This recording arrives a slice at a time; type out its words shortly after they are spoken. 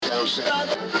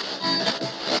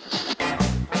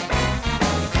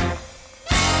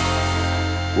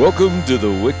Welcome to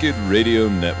the Wicked Radio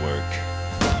Network.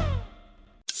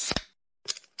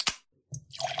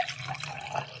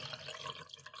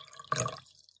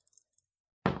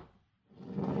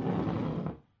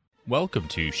 Welcome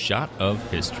to Shot of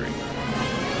History.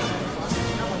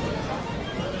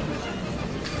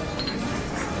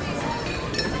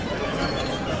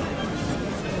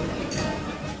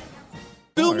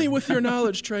 Fill me with your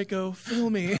knowledge, Traco. Fill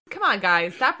me. Come on,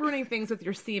 guys. Stop ruining things with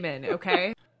your semen,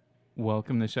 okay?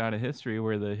 Welcome to Shot of History,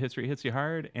 where the history hits you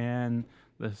hard and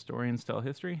the historians tell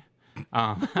history.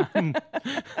 I'm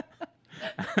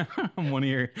one of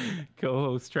your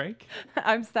co-hosts, Trike.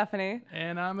 I'm Stephanie.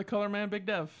 And I'm the color man, Big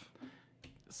Dev.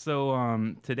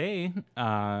 So today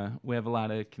we have a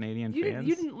lot of Canadian fans.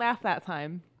 You didn't laugh that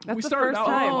time. That's We the started first out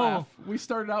time. with a laugh. We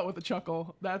started out with a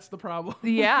chuckle. That's the problem.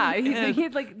 Yeah, he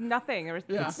had like nothing or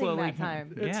nothing So, that like,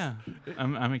 time. Yeah,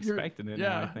 I'm expecting it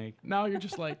now, I think. Now you're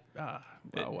just like, oh,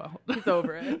 well. He's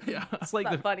over it. Yeah. It's like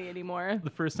Not funny anymore. the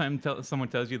first time someone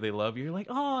tells you they love you, you're like,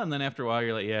 oh, and then after a while,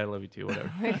 you're like, yeah, I love you too,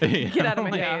 whatever. Get out of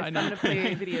my face. Yeah, I I'm know. going to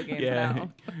play video games yeah,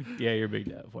 now. yeah, you're Big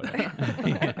Dev,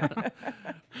 whatever.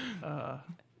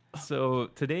 So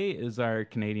today is our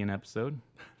Canadian episode,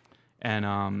 and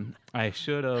I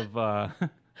should have Our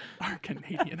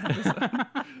Canadian episode.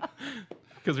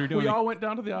 because we're doing We all went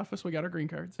down to the office. We got our green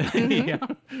cards. yeah.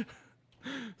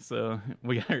 So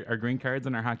we got our green cards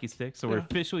and our hockey sticks, so we're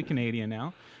officially Canadian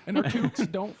now. And our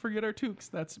toques. Don't forget our toques.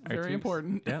 That's Our very toques.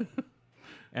 important. Yep.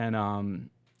 And I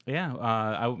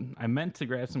meant to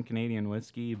grab some Canadian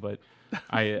whiskey, but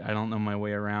I don't know my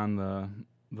way around the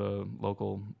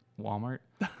local Walmart,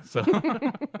 so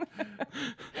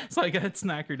so I got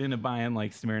snackered into buying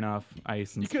like Smirnoff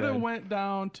Ice You instead. could have went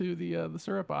down to the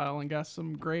syrup aisle and got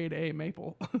some grade A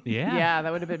maple. Yeah, Yeah,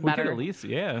 that would have been we could better. at least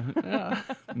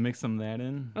mix some of that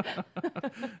in.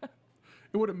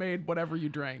 It would have made whatever you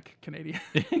drank Canadian.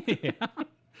 Yeah.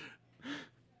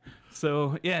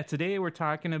 So yeah, today we're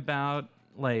talking about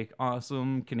like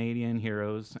awesome Canadian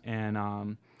heroes,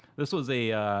 and this was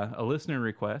a listener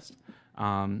request.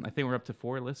 I think we're up to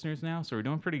 4 listeners now, so we're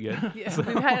doing pretty good. Yeah,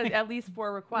 we've had at least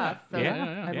 4 requests. So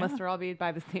Yeah. it must all be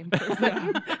by the same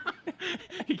person.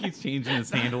 He keeps changing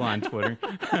his handle on Twitter.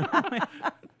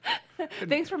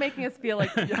 Thanks for making us feel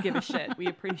like you give a shit. We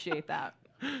appreciate that.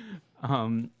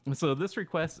 So this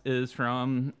request is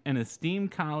from an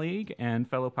esteemed colleague and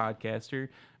fellow podcaster,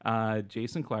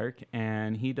 Jason Clark,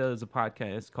 and he does a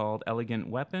podcast called Elegant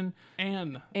Weapon.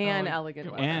 And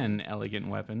Elegant Weapon. An Elegant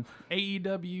Weapon.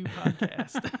 AEW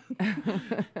podcast.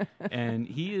 And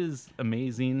he is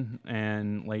amazing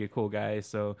and like a cool guy.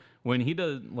 So when he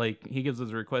does, like, he gives us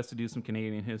a request to do some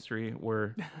Canadian history,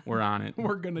 we're on it.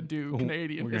 We're going to do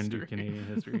Canadian We're history. gonna do Canadian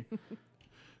history.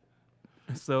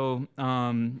 So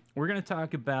we're gonna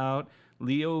talk about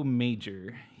Leo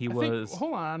Major.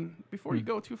 Hold on. Before you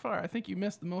go too far, I think you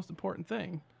missed the most important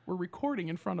thing. We're recording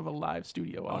in front of a live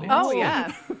studio audience. Oh,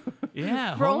 yes.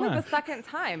 Yeah, For hold only on. the second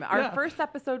time. Our Yeah. first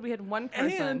episode, we had one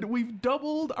person. And we've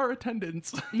doubled our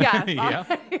attendance. Yes.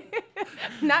 Yeah.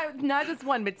 not just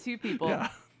one, but 2 people. Yeah.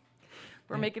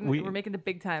 We're making the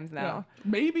big times Yeah. now.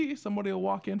 Maybe somebody will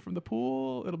walk in from the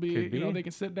pool. It'll be, Could be. they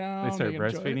can sit down. They start can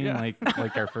enjoy it. breastfeeding Yeah.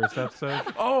 like our first episode.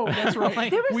 Oh, that's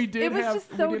right. we it did was have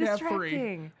just so we did have 3.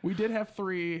 distracting. We did have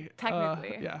 3.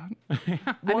 Technically. Yeah.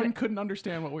 One couldn't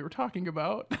understand what we were talking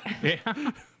about.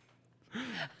 Yeah.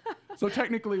 So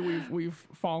technically we've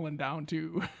fallen down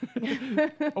to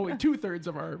only 2/3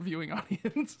 of our viewing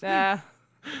audience. So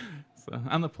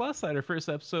on the plus side, our first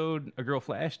episode, a girl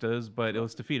flashed us, but it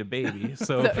was to feed a baby,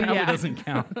 so it probably yeah. doesn't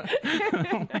count.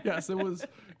 Yes, it was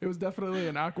definitely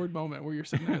an awkward moment where you're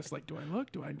sitting there, it's like, do I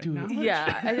look? Do I acknowledge?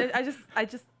 Yeah. I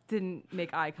just didn't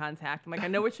make eye contact. I'm like, I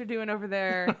know what you're doing over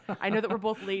there. I know that we're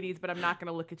both ladies, but I'm not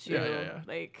gonna look at you. Yeah.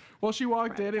 Like, Well, she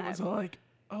walked in, it was time. like,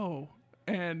 oh,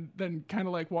 and then kind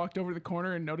of like walked over to the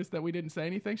corner and noticed that we didn't say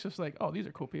anything. She's just like, oh, these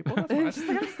are cool people. That's fine. it's just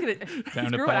like, I'm just gonna Time to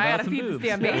screw it. pop I out gotta some feed this boobs.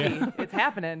 damn baby. It's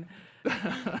happening.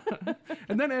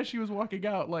 And then as she was walking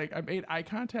out, like I made eye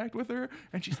contact with her,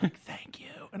 and she's like, "Thank you,"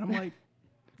 and I'm like,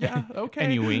 "Yeah, okay."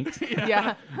 And you winked.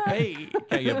 Yeah. Hey,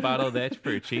 Got you a bottle of that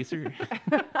for a chaser.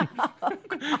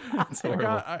 That's I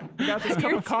horrible. got this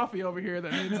cup of coffee over here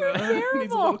that needs a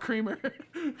terrible. little creamer.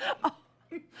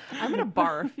 I'm gonna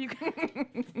barf. You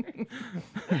can.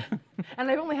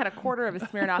 And I've only had a quarter of a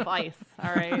Smirnoff Ice.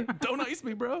 All right. Don't ice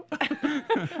me, bro.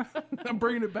 I'm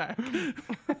bringing it back.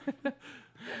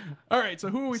 All right, so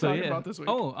who are we talking about this week?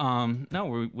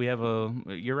 No, we have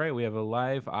you're right, we have a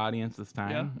live audience this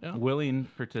time. Yeah. Willing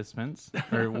participants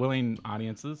or willing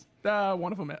audiences.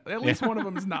 One of them, at least one of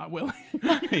them is not willing.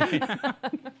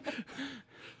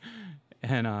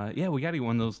 And yeah, we got to get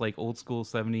one of those like old school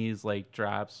 70s like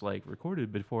drops like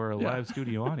recorded before a live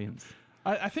studio audience.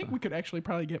 I think we could actually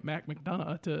probably get Mac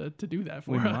McDonough to do that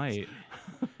for We us. might.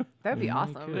 That'd be We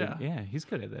awesome. could. Yeah. He's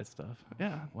good at that stuff.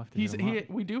 Yeah, We'll have to hit him up.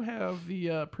 we do have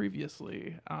the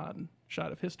previously on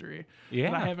Shot of History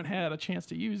Yeah. that I haven't had a chance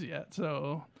to use yet.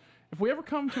 So if we ever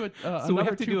come to So another we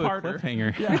have to do a two-parter,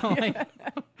 cliffhanger. Yeah.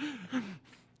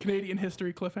 Canadian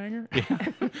history cliffhanger.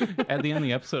 At the end of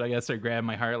the episode, I gotta start grabbing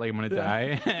my heart like I'm gonna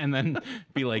die, and then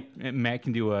be like, Matt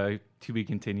can do a to be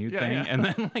continued thing, yeah. and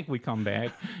then like we come back,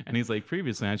 and he's like,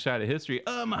 previously on Shot of History,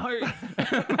 oh my heart.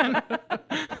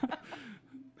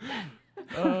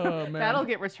 Oh man, That'll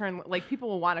get returned. Like people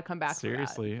will want to come back.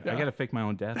 Seriously, Yeah. I gotta fake my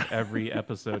own death every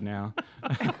episode now.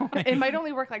 For that. It might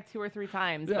only work like 2 or 3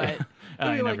 times, Yeah. but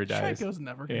They'll He be never like, dies. Checo's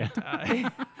never gonna Yeah. die.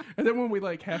 And then when we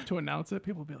like have to announce it,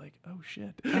 people will be like, "Oh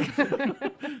shit!"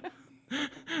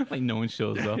 Like no one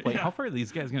shows up. Like, how far are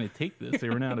these guys gonna take this? They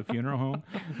were at a funeral home.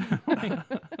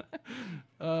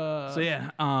 So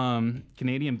yeah,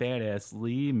 Canadian badass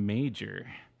Lee Major.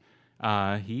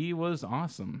 He was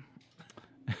awesome.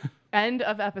 end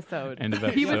of episode. End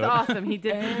of He was episode. awesome. He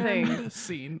did some things. And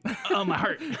scene. Oh my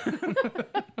heart.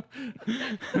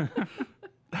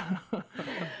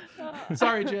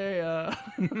 Sorry, Jay.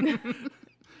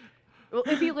 Well,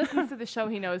 if he listens to the show,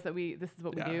 he knows that this is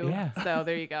what we Yeah. do. Yeah. So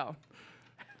there you go.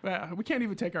 Yeah, we can't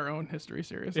even take our own history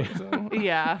seriously. So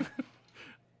Yeah.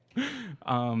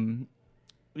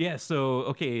 Yeah, so,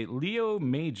 okay, Leo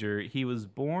Major, he was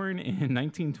born in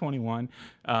 1921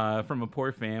 from a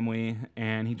poor family,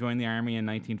 and he joined the Army in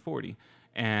 1940.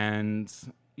 And,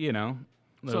 you know.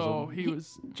 there was So a- he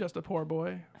was just a poor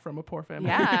boy from a poor family.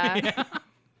 Yeah.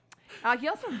 He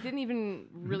also didn't even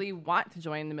really want to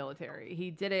join the military. He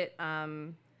did it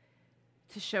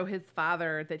to show his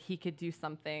father that he could do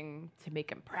something to make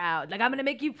him proud. Like, I'm going to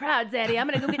make you proud, Daddy. I'm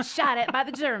going to go get shot at by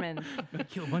the Germans.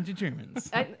 Kill a bunch of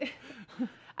Germans.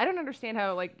 I don't understand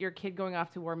how, like, your kid going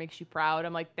off to war makes you proud.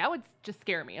 I'm like, that would just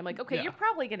scare me. I'm like, okay, Yeah. you're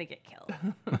probably going to get killed.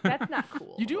 That's not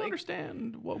cool. You do Like,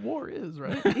 understand what war is,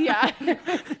 right? Yeah.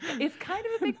 It's kind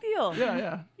of a big deal. Yeah,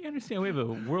 yeah. You understand we have a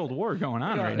world war going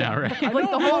on Yeah, right yeah. now, right? I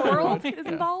Like, know the whole world Hollywood- is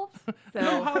yeah. involved. I know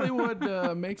So,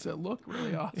 Hollywood makes it look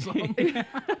really awesome.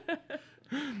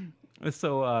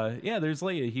 So, yeah, there's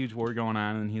like a huge war going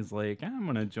on, and he's like, I'm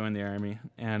going to join the Army.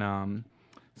 And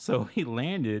so he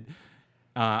landed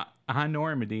on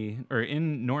Normandy, or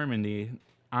in Normandy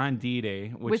on D-Day,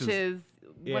 which is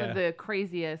one yeah. of the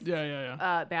craziest Yeah, yeah,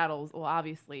 yeah. battles. Well,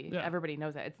 obviously, Yeah. everybody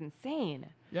knows that. It's insane.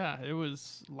 Yeah, it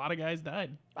was a lot of guys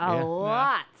died. A Yeah.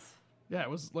 lot. Yeah, it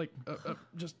was like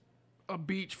just a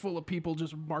beach full of people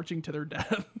just marching to their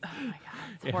death. Oh my god,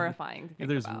 it's horrifying to If think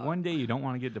there's about. one day you don't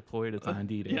want to get deployed, it's on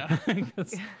D-Day. yeah.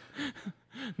 That's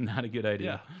not a good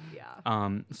idea.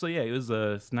 Yeah. So yeah, he was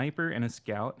a sniper and a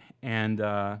scout, and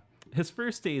his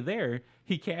first day there,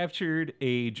 he captured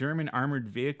a German armored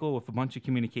vehicle with a bunch of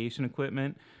communication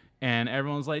equipment, and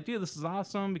everyone was like, dude, this is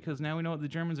awesome because now we know what the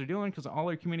Germans are doing because all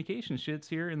our communication shit's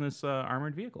here in this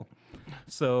armored vehicle.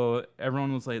 So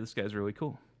everyone was like, this guy's really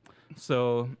cool.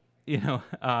 So, you know,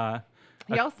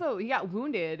 He got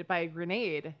wounded by a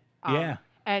grenade. Yeah.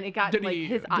 And it got Did like he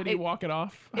his did he walk it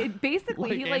off? It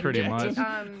basically he like Pretty much.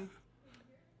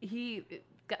 he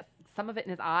got some of it in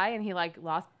his eye and he like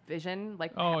lost vision,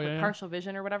 like Oh, yeah, yeah. partial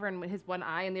vision or whatever in his one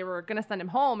eye, and they were gonna send him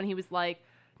home and he was like,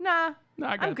 nah, No,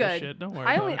 I got I'm this good. shit. Don't worry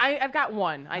I about only it. I've got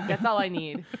one. That's all I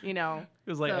need, you know. it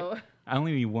was like, So- I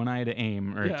only need one eye to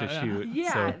aim or Yeah, to yeah. shoot.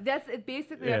 Yeah, So, that's it.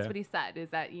 Basically, Yeah. that's what he said.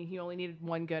 Is that he only needed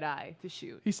one good eye to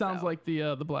shoot. He sounds so. like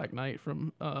the Black Knight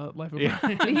from Life of Yeah.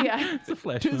 Brian. Yeah. it's a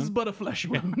flesh Tis wound. but a flesh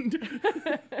wound.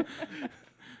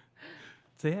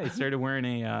 So yeah, he started wearing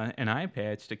an eye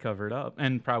patch to cover it up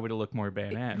and probably to look more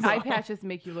badass. Eye patches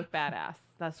make you look badass.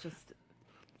 That's just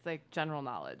it's like general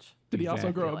knowledge. Did he also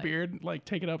Exactly. grow a Like- beard, like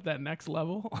take it up that next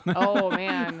level? Oh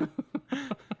man,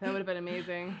 that would have been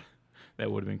amazing. That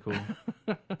would have been cool.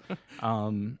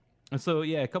 So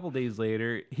yeah, a couple days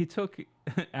later, he took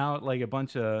out like a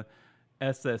bunch of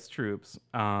SS troops.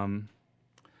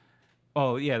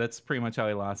 Oh yeah, that's pretty much how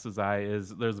he lost his eye. Is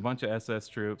there's a bunch of SS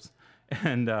troops,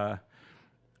 and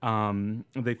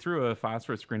they threw a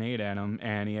phosphorus grenade at him,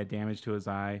 and he had damage to his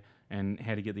eye, and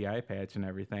had to get the eye patch and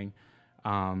everything.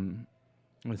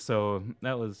 So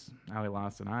that was how he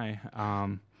lost an eye.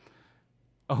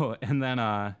 And then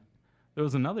there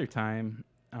was another time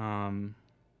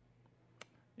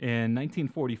in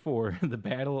 1944, the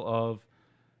Battle of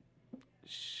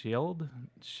Shelled?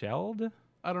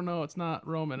 I don't know. It's not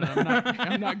Roman.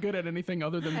 I'm not good at anything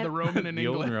other than the Roman in The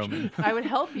old English. Roman. I would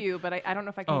help you, but I don't know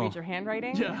if I can Oh. read your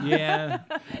handwriting. Yeah. Yeah.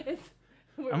 It's,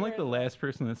 I'm like the last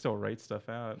person that still writes stuff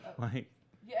out. Like,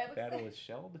 Yeah, it looks battle like, is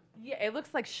shelled? yeah, it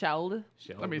looks like shelled.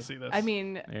 Let me see this. I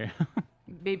mean, There.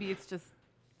 maybe it's just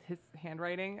his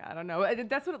handwriting. I don't know.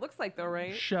 That's what it looks like, though,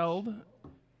 right? Shelled.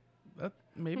 That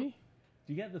maybe.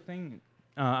 Do you have the thing,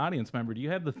 audience member, do you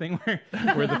have the thing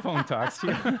where the phone talks to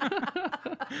you?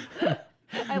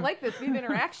 I like this. We have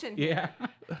interaction. Yeah.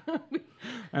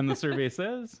 And the survey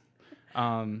says,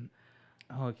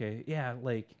 okay, yeah,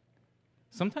 like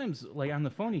sometimes like on the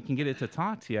phone you can get it to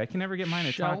talk to you. I can never get mine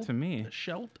to talk to me.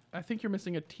 Shelled. I think you're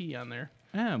missing a T on there.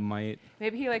 Yeah, it might.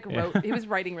 Maybe he like wrote. He was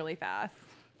writing really fast.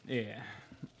 Yeah.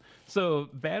 So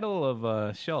Battle of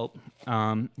Schelt,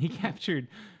 he captured.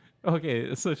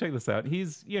 Okay, so check this out.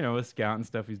 He's a scout and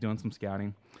stuff. He's doing some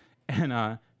scouting,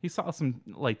 and he saw some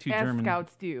like two As German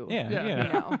scouts do. Yeah, Yeah. yeah.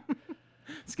 You know.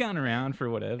 Scouting around for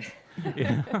whatever.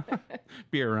 Yeah.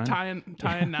 Beer run.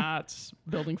 Tying knots,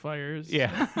 building fires.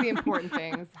 Yeah. The important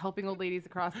things. Helping old ladies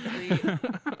across the street.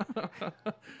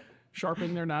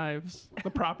 Sharpening their knives the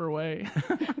proper way.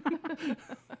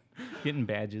 Getting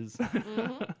badges.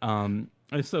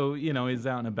 So, he's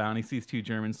out and about and he sees two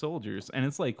German soldiers and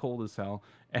it's like cold as hell.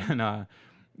 And,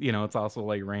 it's also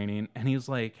like raining. And he's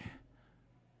like,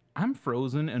 I'm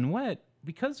frozen and wet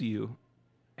because of you.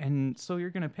 And so you're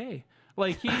going to pay.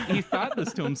 Like he thought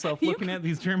this to himself looking at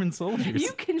these German soldiers.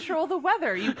 You control the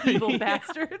weather, you evil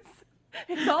bastards.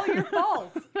 It's all your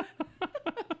fault.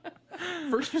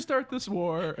 First you start this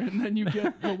war, and then you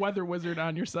get the weather wizard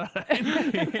on your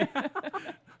side.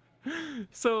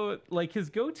 So, like, his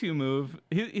go-to move,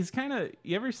 he's kind of,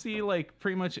 you ever see, like,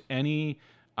 pretty much any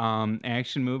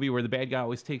action movie where the bad guy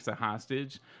always takes a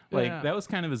hostage? Like, Yeah. that was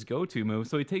kind of his go-to move.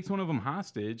 So he takes one of them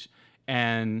hostage,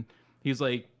 and he's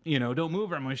like, don't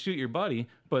move or I'm going to shoot your buddy.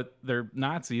 But they're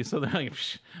Nazis, so they're like,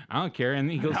 Psh, I don't care.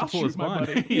 And he goes I'll to pull his shoot my gun.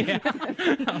 buddy. Yeah,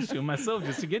 I'll shoot myself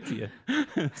just to get to you.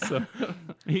 So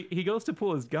he goes to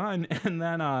pull his gun, and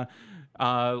then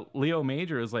Leo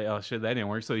Major is like, oh shit, that didn't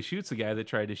work. So he shoots the guy that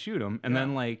tried to shoot him, and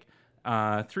then like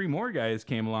 3 more guys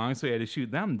came along, so he had to shoot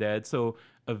them dead. So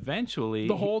eventually,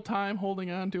 The whole time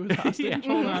holding on to his hostage. yeah,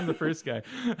 hold on, the first guy.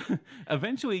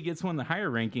 Eventually, he gets one of the higher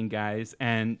ranking guys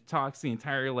and talks the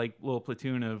entire like little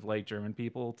platoon of like German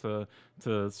people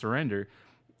to surrender.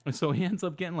 And so he ends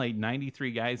up getting like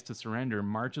 93 guys to surrender,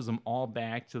 marches them all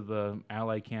back to the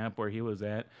Allied camp where he was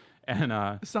at. And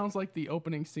Sounds like the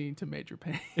opening scene to Major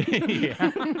Payne.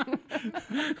 yeah.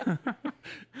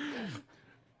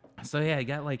 So yeah, I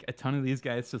got like a ton of these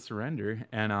guys to surrender,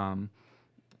 and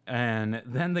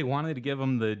then they wanted to give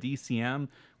him the DCM,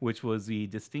 which was the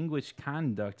Distinguished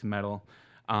Conduct Medal,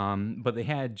 but they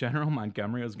had General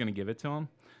Montgomery was going to give it to him,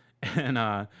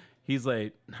 and he's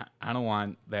like, I don't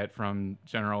want that from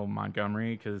General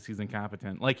Montgomery because he's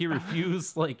incompetent. Like he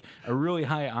refused like a really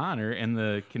high honor in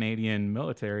the Canadian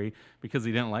military because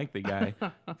he didn't like the guy.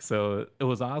 So it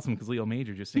was awesome because Leo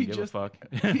Major just didn't give a fuck.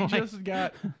 He just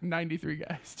got 93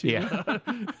 guys to Yeah.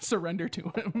 surrender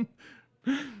to him.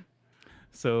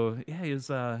 So yeah,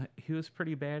 he was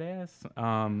pretty badass.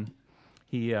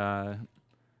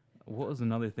 What was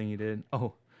another thing he did?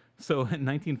 Oh, so in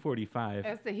 1945.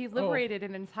 I say he liberated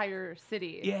an entire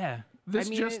city. Yeah. This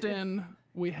mean, just it's- in,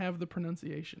 we have the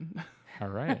pronunciation. All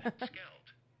right.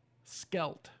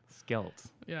 Skelt. Skelt.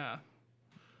 Yeah.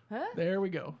 Huh? There we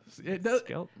go. It does.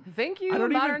 Skelt. Thank you, I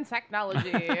don't modern even-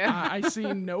 technology. I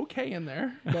see no K in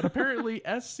there, but apparently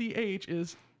SCH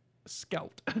is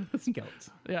skelt. Skelt.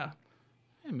 Yeah.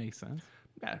 It makes sense.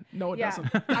 Yeah. No, it Yeah,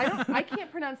 doesn't. I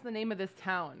can't pronounce the name of this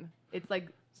town. It's like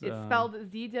it's spelled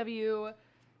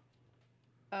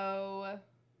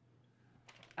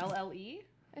ZWOLLE,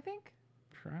 I think.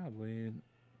 Probably.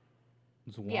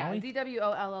 Zwally? Yeah,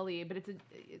 ZWOLLE, but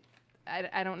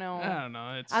I don't know. I don't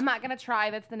know. It's I'm not gonna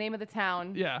try. That's the name of the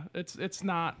town. yeah. It's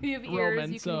not You have ears.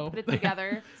 Roman, You so can put it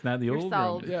together. It's not the old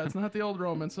yourself. Roman. yeah, it's not the old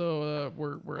Roman. So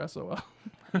we're SOL.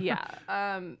 Yeah.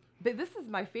 But this is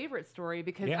my favorite story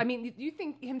because Yeah. I mean, you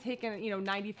think him taking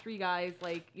 93 guys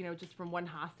like just from one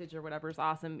hostage or whatever is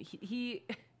awesome. He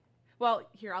well,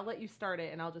 here I'll let you start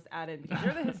it and I'll just add in because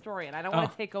you're the historian. I don't want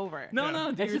Oh. to take over. No,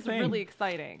 no, do it's your just thing. really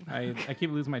exciting. I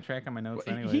keep losing my track on my notes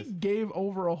He anyways. gave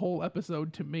over a whole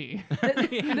episode to me.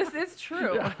 This is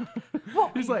true.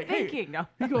 What He's were you like, hey, thinking? No.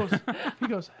 he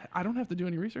goes, I don't have to do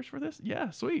any research for this.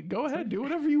 Yeah, sweet. Go ahead, do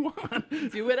whatever you want.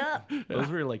 Do it up. Those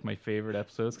were like my favorite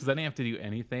episodes because I didn't have to do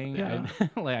anything. Yeah.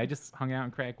 I just hung out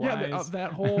and crack Yeah, wise.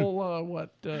 that whole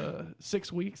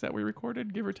 6 weeks that we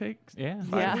recorded, give or take. Yeah.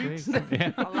 5 Yeah. weeks.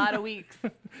 Yeah. A lot of weeks.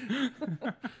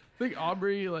 I think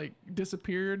Aubrey like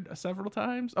disappeared several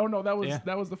times. Oh no, that was Yeah.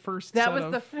 the first. That set was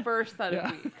of, the first set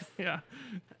yeah, of weeks. yeah.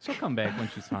 She'll come back when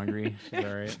she's hungry. She's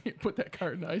all right. Put that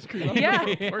carton of ice cream on Yeah.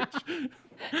 the porch.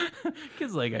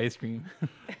 Kids like ice cream.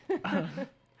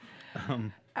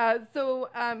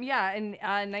 Yeah, in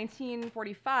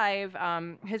 1945,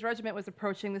 his regiment was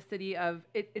approaching the city of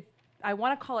I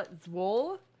want to call it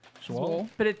Zwol, Swole.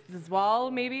 but it's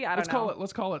Zwol maybe. I don't know.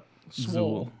 Let's call it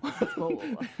Swole.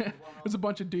 Zwol. It's a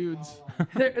bunch of dudes.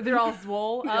 They're all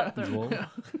Zwol up.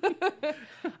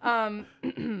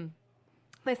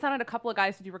 They sent out a couple of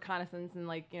guys to do reconnaissance and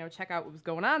check out what was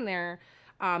going on there.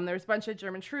 There was a bunch of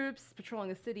German troops patrolling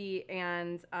the city,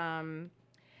 and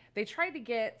they tried to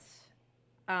get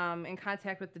in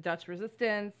contact with the Dutch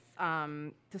resistance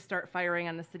to start firing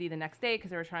on the city the next day because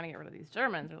they were trying to get rid of these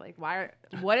Germans. They're like,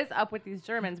 what is up with these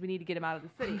Germans? We need to get them out of the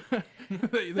city.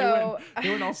 they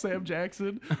went all Sam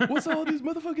Jackson. What's all these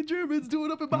motherfucking Germans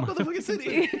doing up in my motherfucking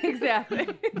city? Exactly.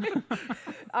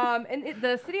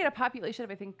 The city had a population of,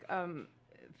 I think,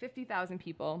 50,000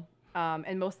 people.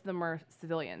 And most of them were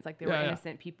civilians, like they were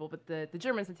innocent people, but the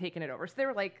Germans had taken it over. So they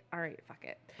were like, all right, fuck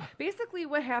it. Basically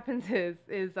what happens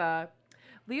is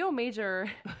Leo Major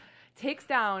takes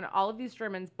down all of these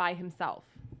Germans by himself.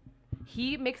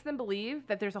 He makes them believe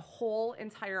that there's a whole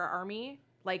entire army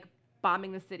like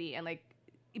bombing the city, and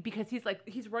because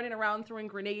he's running around throwing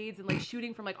grenades and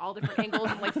shooting from all different angles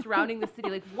and surrounding the city,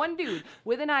 like one dude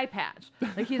with an eye patch.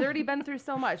 Like he's already been through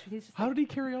so much. He's just How did he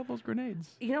carry all those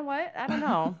grenades? You know what? I don't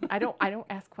know. I don't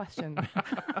ask questions.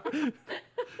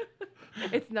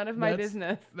 It's none of my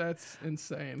business. That's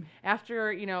insane.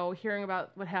 After, hearing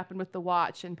about what happened with the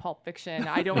watch in Pulp Fiction,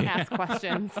 I don't ask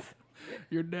questions.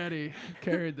 Your daddy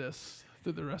carried this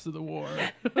through the rest of the war.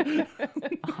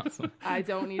 Awesome. I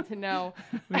don't need to know.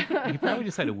 He probably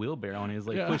just had a wheelbarrow and he was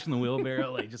pushing the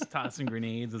wheelbarrow, just tossing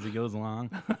grenades as he goes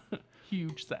along.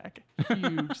 Huge sack.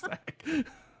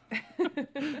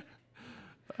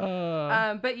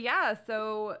 But yeah,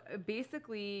 so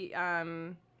basically,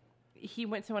 he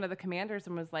went to one of the commanders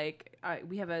and was like,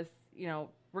 we have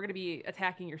we're going to be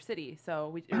attacking your city.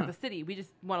 So or the city, we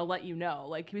just want to let you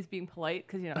know. He was being polite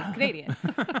because, he's Canadian.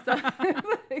 So I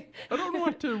don't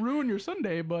want to ruin your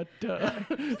Sunday, but the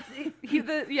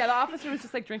officer was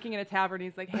just drinking in a tavern.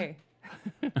 He's like, hey,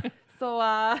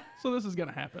 so this is going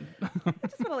to happen. I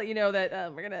just want to let you know that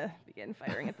we're going to begin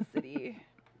firing at the city.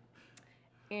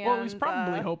 And, well, he's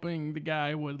probably hoping the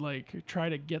guy would try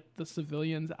to get the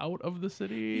civilians out of the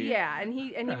city. Yeah, and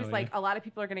he was Probably. a lot of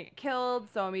people are gonna get killed,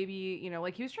 so maybe he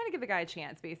was trying to give the guy a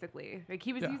chance, basically.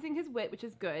 He was using his wit, which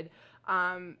is good,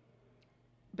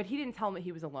 but he didn't tell him that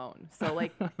he was alone. So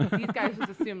these guys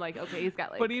just assumed okay, he's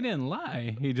got But he didn't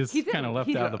lie. He just He kind of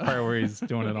didn't. left out the part where he's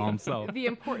doing it all himself. the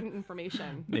important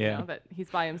information, Yeah. that he's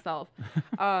by himself.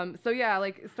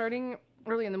 Starting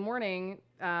early in the morning.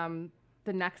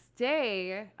 The next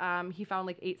day, he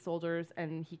found 8 soldiers,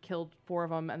 and he killed 4 of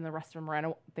them, and the rest of them ran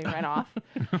off.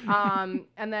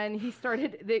 And then he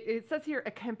started. It says here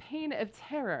a campaign of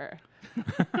terror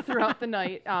throughout the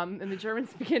night, and the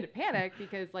Germans began to panic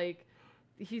because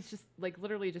he's just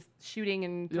literally just shooting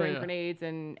and throwing grenades,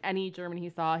 and any German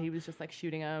he saw, he was just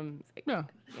shooting them. Yeah.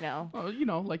 Well,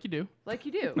 like you do. like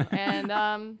you do.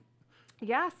 And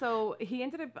so he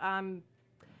ended up.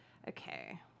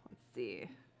 Okay, let's see.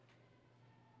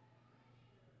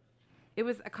 It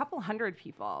was a couple hundred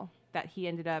people that he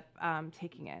ended up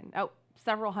taking in. Oh,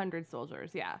 several hundred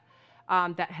soldiers,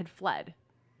 that had fled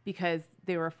because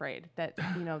they were afraid that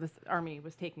this army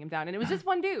was taking him down, and it was just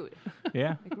one dude.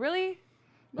 Yeah. Really?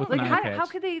 With an eye How patch.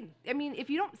 could they? I mean, if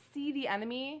you don't see the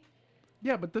enemy,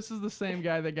 Yeah, but this is the same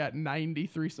guy that got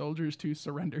 93 soldiers to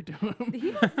surrender to him.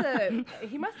 he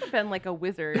must have been a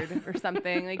wizard or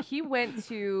something. He went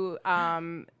to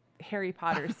Harry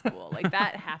Potter school.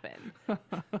 That happened.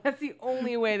 That's the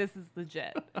only way this is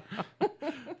legit.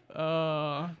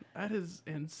 That is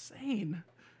insane.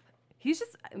 He's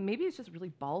just, maybe it's just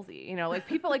really ballsy.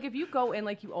 People, if you go in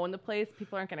you own the place,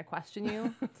 people aren't going to question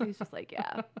you. So he's just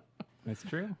yeah, That's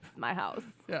true. it's my house.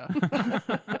 Yeah.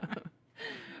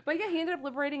 But yeah, he ended up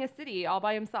liberating a city all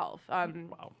by himself.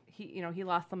 Wow. He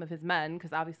lost some of his men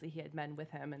because obviously he had men with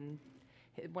him, and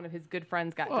one of his good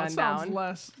friends got Well, it gunned down.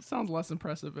 sounds less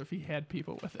impressive if he had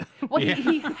people with him. Well, Yeah.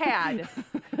 he had.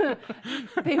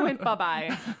 They went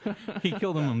bye-bye. He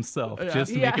killed him himself Yeah.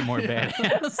 just to Yeah. make it more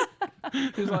badass.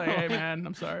 He's like, hey man,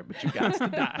 I'm sorry, but you got to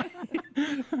die.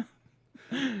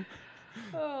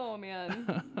 Oh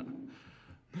man.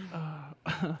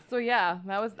 So yeah,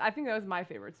 I think that was my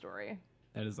favorite story.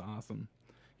 That is awesome.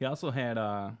 He also had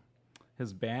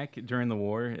his back during the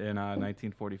war in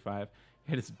 1945.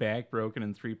 had his back broken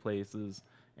in 3 places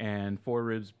and 4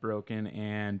 ribs broken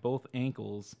and both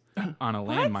ankles on a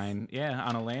landmine. Yeah,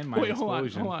 on a landmine Wait,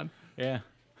 explosion. hold on. Yeah.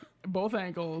 Both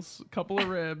ankles, couple of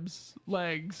ribs,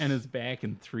 legs, And his back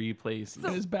in 3 places.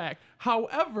 and his back.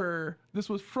 However, this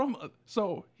was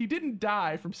so he didn't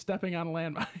die from stepping on a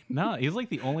landmine. No, he's like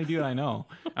the only dude I know.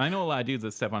 I know a lot of dudes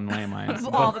that step on landmines.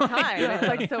 all the time. It's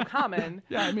like so common.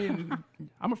 Yeah, I mean,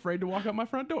 I'm afraid to walk out my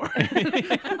front door.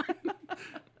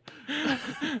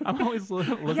 I'm always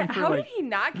looking Yeah, for how like, did he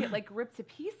not get like ripped to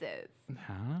pieces?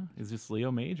 huh? It's just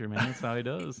Leo Major, man. That's how he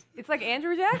does. It's like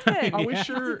Andrew Jackson. Are we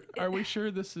sure? Are we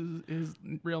sure this is his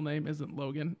real name isn't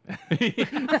Logan?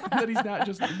 That he's not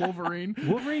just Wolverine.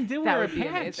 Wolverine did That wear a would be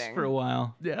patch amazing. for a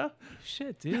while. Yeah.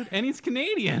 Shit, dude. And he's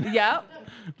Canadian. Yep.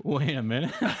 Wait a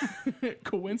minute.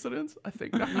 Coincidence? I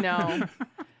think not. No.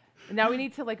 Now we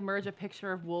need to like merge a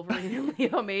picture of Wolverine and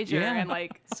Leo Major Yeah. and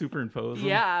like, Superimpose them.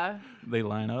 yeah. They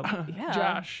line up. Yeah.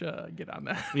 Josh, get on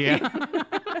that.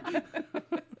 Yeah.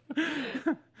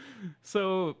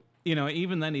 So,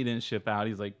 even then he didn't ship out.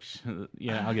 He's like,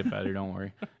 yeah, I'll get better. Don't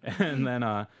worry. And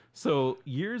then, so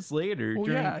years later, Well,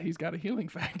 during, yeah, he's got a healing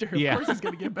factor. Of Yeah. course he's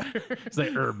gonna get better. he's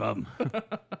like, bub.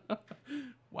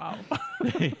 Wow.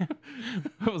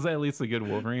 Was that at least a good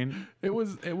Wolverine? It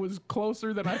was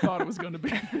closer than I thought it was gonna be.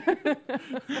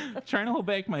 Trying to hold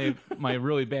back my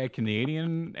really bad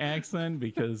Canadian accent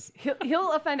because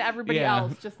He'll offend everybody Yeah.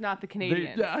 else, just not the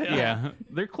Canadians. Yeah.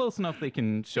 they're close enough they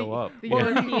can show up. The Yeah.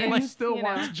 Europeans, I still you know.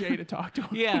 wants Jay to talk to him.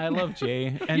 Yeah, I love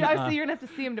Jay. And, Yeah, so you're gonna have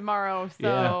to see him tomorrow.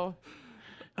 So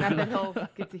not that he'll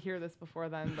get to hear this before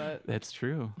then, but that's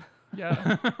true.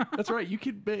 Yeah, that's right. You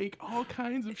could make all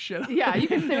kinds of shit. yeah, you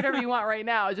can say whatever you want right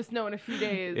now. Just know in a few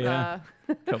days. Yeah.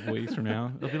 A couple weeks from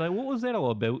now, they'll be like, "What was that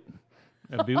all about?"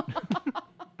 A boot.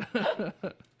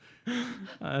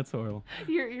 That's horrible.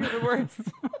 You're the worst.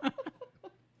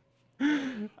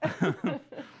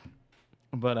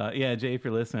 But yeah, Jay, if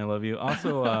you're listening, I love you.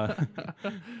 Also,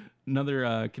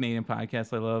 another Canadian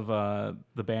podcast I love,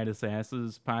 the Baddest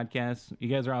Asses podcast. You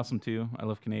guys are awesome too. I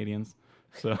love Canadians.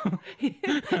 So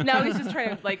Now he's just trying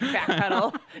to like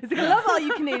backpedal. He's like, I love all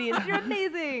you Canadians. You're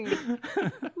amazing.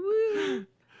 Woo.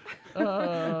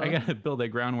 I gotta build that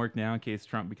groundwork now in case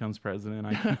Trump becomes president.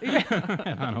 I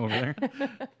head on over there.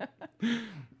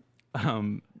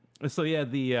 So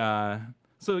yeah,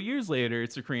 so years later,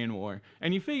 it's the Korean War,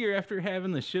 and you figure after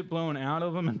having the shit blown out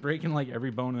of him and breaking like every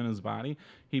bone in his body,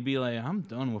 he'd be like, I'm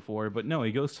done with war. But no,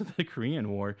 he goes to the Korean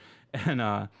War,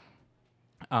 and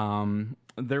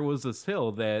there was this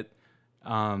hill that.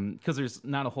 Because there's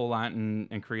not a whole lot in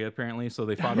Korea apparently, so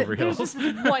they fought over There's hills.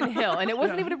 just one hill, and it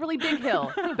wasn't even a really big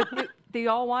hill, but they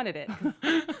all wanted it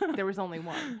 'cause there was only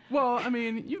one. Well, I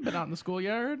mean, you've been out in the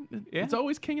schoolyard. Yeah. It's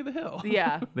always King of the Hill.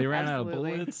 Yeah, They ran absolutely.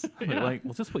 out of bullets. They're like,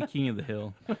 we'll just put King of the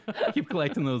Hill. Keep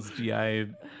collecting those GI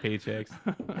paychecks.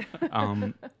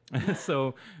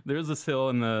 So there's this hill,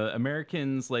 and the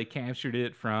Americans like captured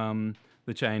it from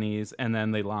the Chinese, and then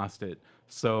they lost it.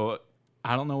 So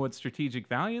I don't know what strategic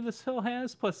value this hill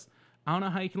has. Plus, I don't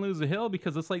know how you can lose a hill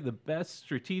because it's like the best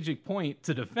strategic point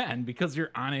to defend because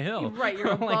you're on a hill. Right, you're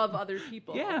I'm like, above other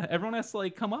people. yeah, everyone has to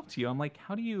like come up to you. I'm like,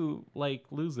 how do you like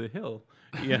lose a hill?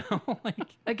 You know,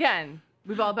 like. Again,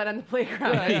 we've all been on the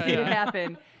playground. Yeah, yeah, Seen it yeah.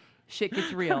 happen. Shit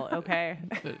gets real. Okay.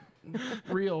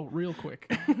 Real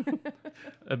quick.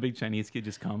 A big Chinese kid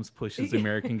just comes, pushes the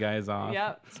American guys off.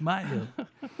 Yep. It's my hill.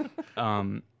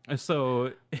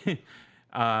 So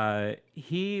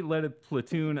he led a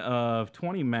platoon of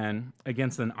 20 men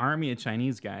against an army of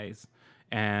Chinese guys.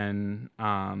 And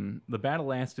the battle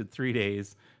lasted 3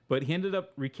 days, but he ended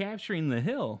up recapturing the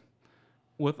hill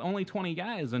with only 20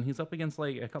 guys, and he's up against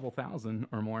like a couple thousand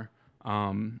or more.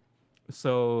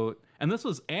 So, and this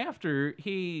was after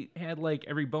he had like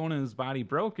every bone in his body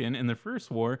broken in the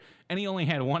first war, and he only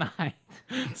had one eye.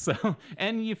 So,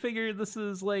 and you figure this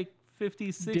is like 50s,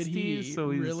 60s. Did he so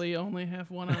he's really only have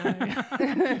one eye?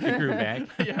 he grew back.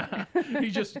 Yeah. He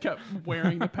just kept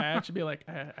wearing the patch and be like,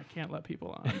 I can't let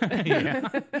people on. Yeah.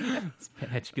 This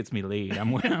patch gets me laid.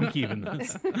 I'm keeping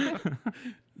this.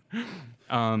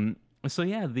 So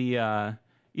yeah,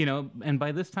 and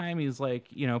by this time he's like,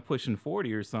 pushing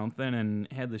 40 or something and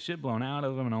had the shit blown out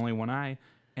of him and only one eye.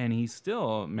 And he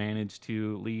still managed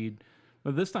to lead.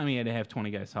 But this time he had to have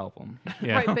 20 guys help him.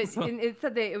 Yeah. Right, but it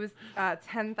said that it was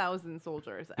 10,000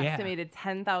 soldiers, Yeah. estimated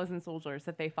 10,000 soldiers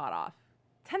that they fought off.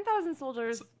 10,000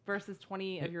 soldiers versus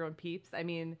 20 of your own peeps. I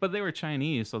mean, But they were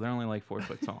Chinese, so they're only like 4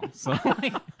 foot tall. So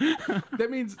like, That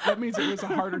means it was a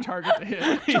harder target to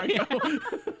hit. Trico.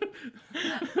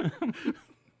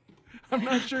 I'm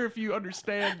not sure if you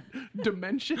understand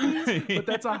dimensions, but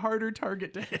that's a harder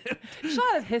target to hit.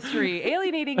 Shot of history,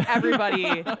 alienating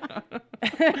everybody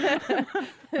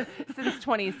since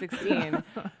 2016.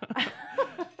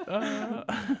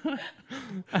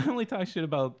 I only talk shit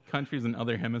about countries in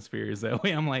other hemispheres. That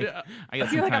way I'm like, I got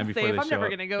some You're like, time I'm before safe. they I'm show never up.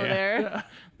 going to go Yeah. there.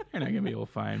 They're not going to be able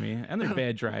to find me. And they're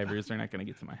bad drivers. They're not going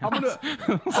to get to my house.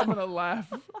 I'm gonna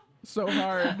laugh so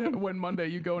hard when Monday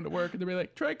you go into work and they'll be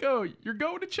like, Trico, you're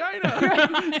going to China.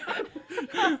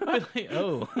 Like,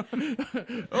 oh.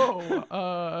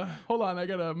 Hold on, I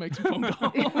gotta make some phone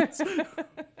calls.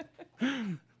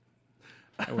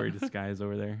 I wear a disguise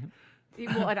over there.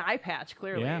 Well, an eye patch,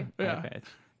 clearly. Yeah. Yeah. Eye patch.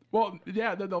 Well,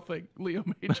 yeah, then they'll think Leo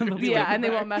made you. Yeah, and they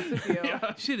won't mess with you.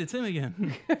 Shit, it's him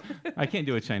again. I can't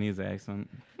do a Chinese accent.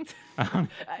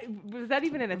 Was that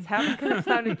even an attempt? Because it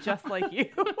sounded just like you.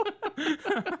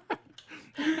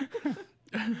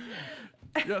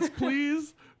 Yes,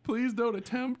 please don't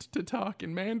attempt to talk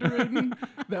in Mandarin.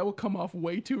 That will come off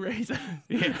way too racist.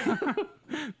 Yeah.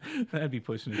 That'd be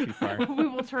pushing it too far. We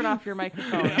will turn off your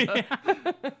microphone.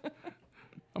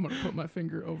 I'm gonna put my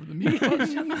finger over the mute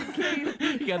button.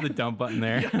 You got the dump button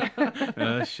there.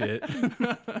 Oh, shit.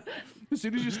 As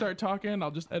soon as you start talking,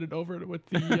 I'll just edit over it with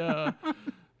the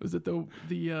was it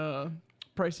the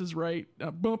Price is Right?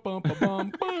 Bum bum ba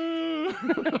bum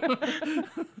bum.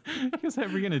 Because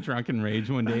ever get a drunken rage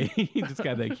one day, he just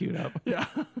got that queued up. Yeah.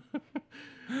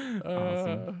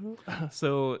 Awesome.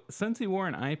 So since he wore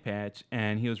an eye patch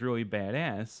and he was really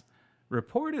badass,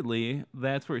 reportedly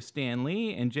that's where Stan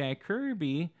Lee and Jack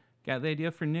Kirby got the idea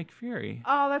for Nick Fury.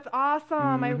 Oh, that's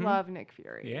awesome. I love Nick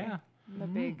Fury. Yeah. I'm a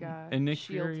big And Nick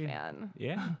Shield Fury- fan.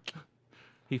 Yeah.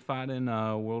 He fought in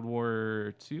World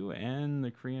War II and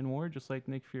the Korean War, just like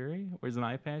Nick Fury. Wears an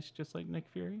eye patch, just like Nick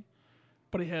Fury.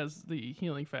 But he has the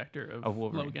healing factor of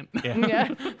Wolverine. Logan.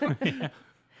 Yeah. Yeah.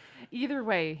 Either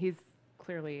way, he's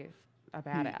clearly a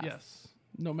badass. Yes.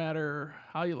 No matter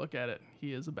how you look at it,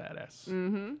 he is a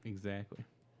badass. Exactly.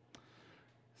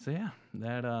 So yeah,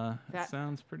 that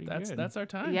sounds pretty good. That's our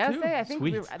time. Yes, too. I think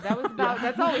Sweet. that was about.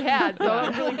 That's all we had. So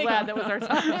I'm really glad that was our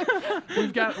time.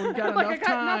 We've got Look, enough I got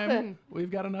time. nothing. We've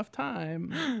got enough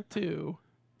time to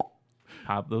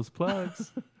Pop those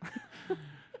plugs.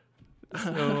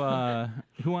 So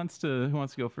who wants to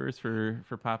go first for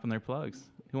popping their plugs?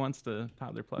 Who wants to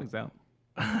pop their plugs out?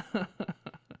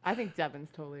 I think Devin's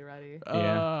totally ready.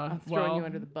 Yeah. I'm throwing you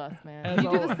under the bus, man. as You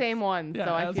do the always. same one, Yeah,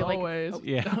 so I as feel always. like.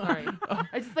 Yeah. Sorry.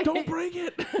 I just like Don't break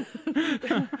it.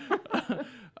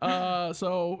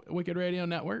 So Wicked Radio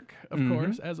Network, of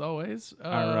course, as always.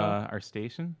 Our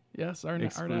station. Yes, our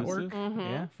Exclusive. network.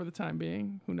 Yeah. For the time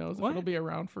being, who knows if What? it'll be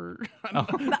around for? I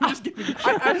don't know. I'm just kidding.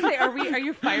 I was say, are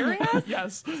you firing us?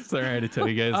 Yes. Sorry I had to tell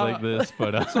you guys like this,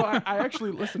 but So I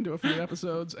actually listened to a few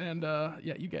episodes, and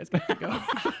yeah, you guys got to go.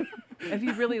 If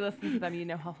you really listen to them, you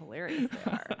know how hilarious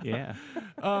they are.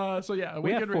 yeah. So yeah,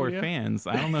 We have Wicked 4 Radio. fans.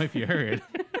 I don't know if you heard.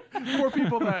 4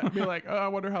 people that be like, oh, I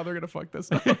wonder how they're gonna fuck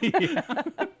this up.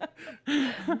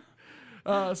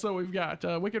 So we've got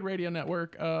Wicked Radio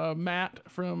Network. Matt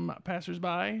from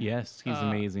Passersby. Yes, he's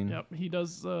amazing. Yep, he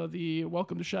does the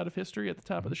Welcome to Shot of History at the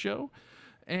top of the show,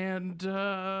 and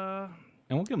And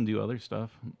we'll give him do other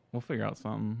stuff. We'll figure out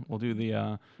something. We'll do the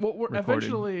well, we're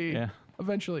recorded.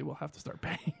 eventually we'll have to start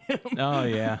paying him. Oh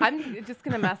yeah. I'm just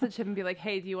gonna message him and be like,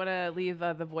 "Hey, do you want to leave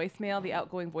the voicemail, the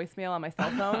outgoing voicemail on my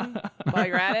cell phone while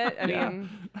you're at it?" I mean,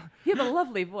 you have a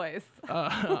lovely voice.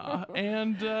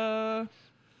 And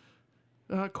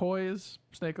Koi's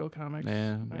Snake-O Comics.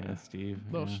 Yeah, Steve.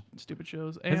 Those yeah. stupid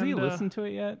shows. Has he And, listened to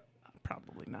it yet?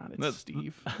 Probably not. It's That's-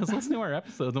 Steve. I was listening to our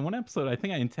episodes, and one episode I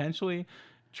think I intentionally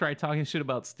tried talking shit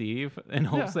about Steve in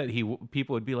hopes that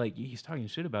people would be like, he's talking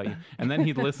shit about you, and then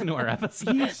he'd listen to our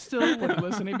episode. He still would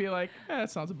listen. He'd be like, that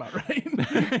sounds about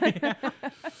right.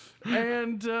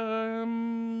 And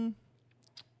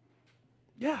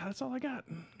yeah, that's all I got.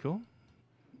 Cool.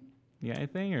 You got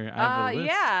anything, or I have a list?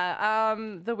 Yeah,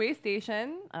 the Way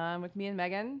Station with me and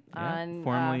Megan Yeah, on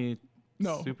formerly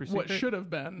No, super what secret. should have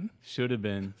been Should have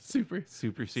been super.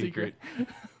 super secret.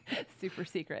 Super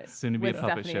Secret Soon to be with a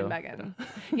puppet Stephanie show. and Megan.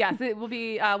 Yes, it will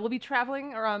be. We'll be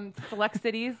traveling around select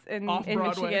cities in Off-Broadway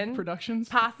Michigan, productions.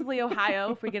 possibly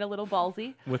Ohio if we get a little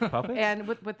ballsy, With puppets. and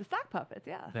with the sock puppets.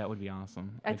 Yeah, That would be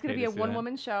awesome. it's I'd gonna pay be a to see that.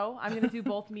 one-woman show. I'm gonna do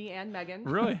both me and Megan.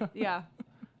 Really? Yeah,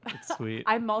 That's sweet.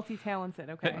 I'm multi-talented.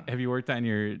 Okay. Have you worked on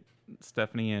your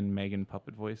Stephanie and Megan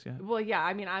puppet voice yet? Well, yeah.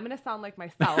 I mean, I'm gonna sound like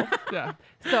myself. Yeah.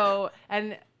 So,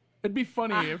 and It'd be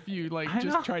funny if you like I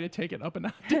just know. try to take it up an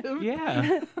octave.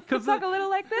 Yeah. Because talk a little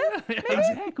like this.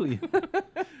 exactly.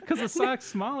 because the sock's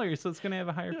smaller, so it's gonna have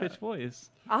a higher pitched voice.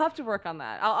 I'll have to work on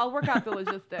that. I'll work out the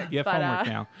logistics. You have but, homework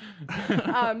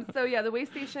now. So yeah, the Way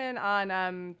Station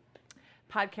on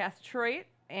Podcast Detroit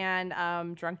and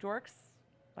Drunk Dorks,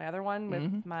 my other one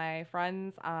with my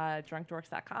friends,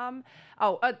 drunkdorks.com.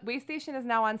 Oh, Way Station is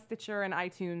now on Stitcher and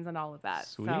iTunes and all of that.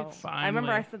 Sweet. So I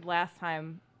remember I Finally. said last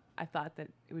time I thought that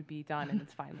it would be done, and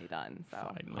it's finally done. So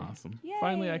Finally. Awesome. Yay.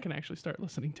 Finally, I can actually start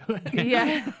listening to it.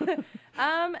 yeah.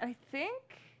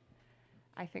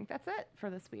 I think that's it for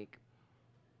this week.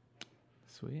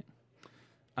 Sweet.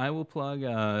 I will plug,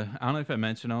 I don't know if I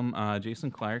mentioned him,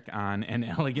 Jason Clark on An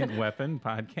Elegant Weapon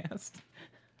podcast.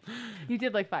 You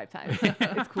did like 5 times.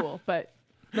 It's cool, but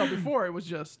No, before it was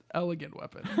just Elegant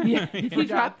Weapon. yeah, if you Forgot-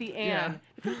 drop the yeah. and,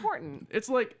 it's important. It's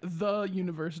like the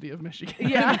University of Michigan.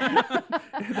 Yeah.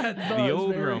 That the The is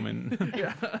old very- Roman.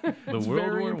 Yeah. The It's World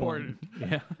very War important.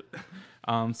 I.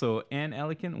 Yeah. So An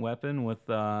Elegant Weapon with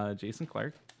Jason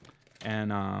Clark.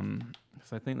 And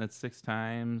so I think that's 6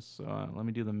 times. Let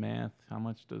me do the math. How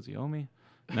much does he owe me?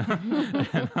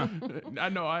 I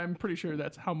know. I'm pretty sure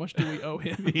that's how much do we owe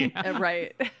him.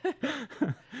 Right.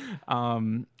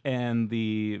 And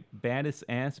the Baddest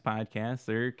Ass podcast,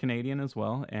 they're Canadian as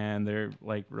well, and they're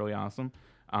like really awesome.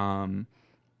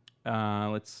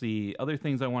 Let's see. Other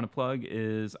things I want to plug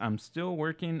is I'm still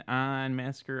working on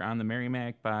Massacre on the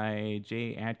Merrimack by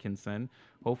Jay Atkinson.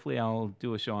 Hopefully I'll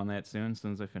do a show on that soon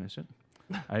as I finish it.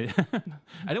 I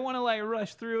don't want to like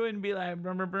rush through it and be like,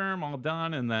 I'm all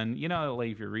done, and then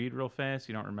like if you read real fast,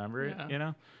 you don't remember it,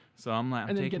 Yeah. So I'm like, I'm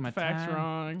And then taking get my the facts time.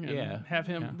 wrong. And Yeah, have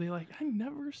him yeah. be like, I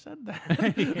never said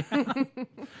that.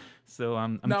 So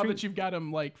I'm now treat- that you've got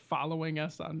him like following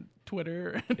us on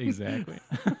Twitter. exactly.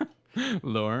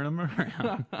 Luring him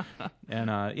around.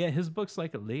 And his book's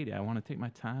like a lady. I want to take my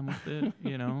time with it,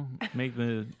 make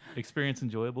the experience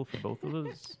enjoyable for both of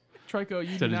us. Trico,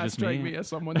 you Instead do of not just strike me. me as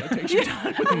someone that takes your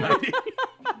time with the lady.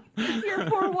 Your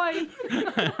poor wife.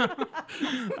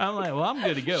 I'm like, well, I'm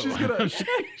good to go.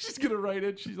 She's gonna write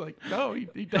it. She's like, no,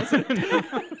 he doesn't.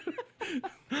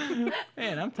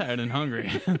 Man, I'm tired and hungry.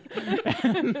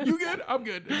 You good? I'm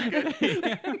good. You good?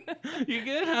 You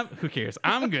good? Who cares?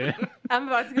 I'm good. I'm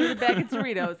about to go to the bag of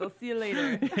Doritos. I'll see you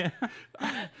later.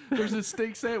 There's this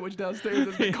steak sandwich downstairs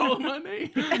that's been calling my name.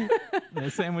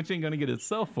 That sandwich ain't gonna get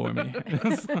itself for me.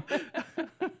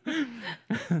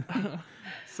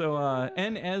 So,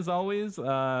 and as always,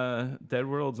 Dead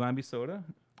World Zombie Soda,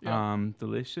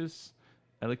 delicious,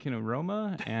 elegant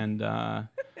aroma, and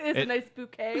It's a nice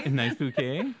bouquet. a nice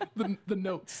bouquet. The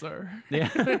notes, sir. Yeah.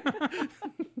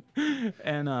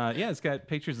 And it's got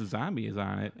pictures of zombies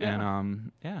on it, Yeah.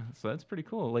 and so that's pretty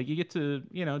cool. Like you get to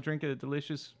drink a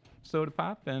delicious soda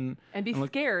pop and And look-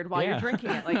 scared while yeah. you're drinking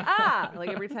it. Like, like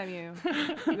every time you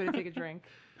go to take a drink.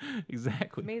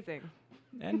 exactly. Amazing.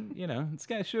 And it's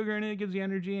got sugar in it. It gives you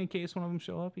energy in case one of them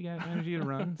show up. You got energy to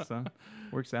run, so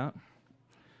works out.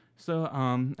 So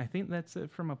I think that's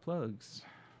it for my plugs.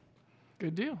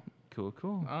 Good deal. Cool.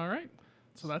 All right.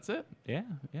 So that's it. Yeah.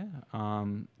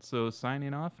 So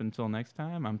signing off until next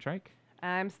time. I'm Trike.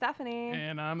 I'm Stephanie.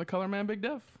 And I'm the color man, Big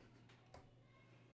Dev.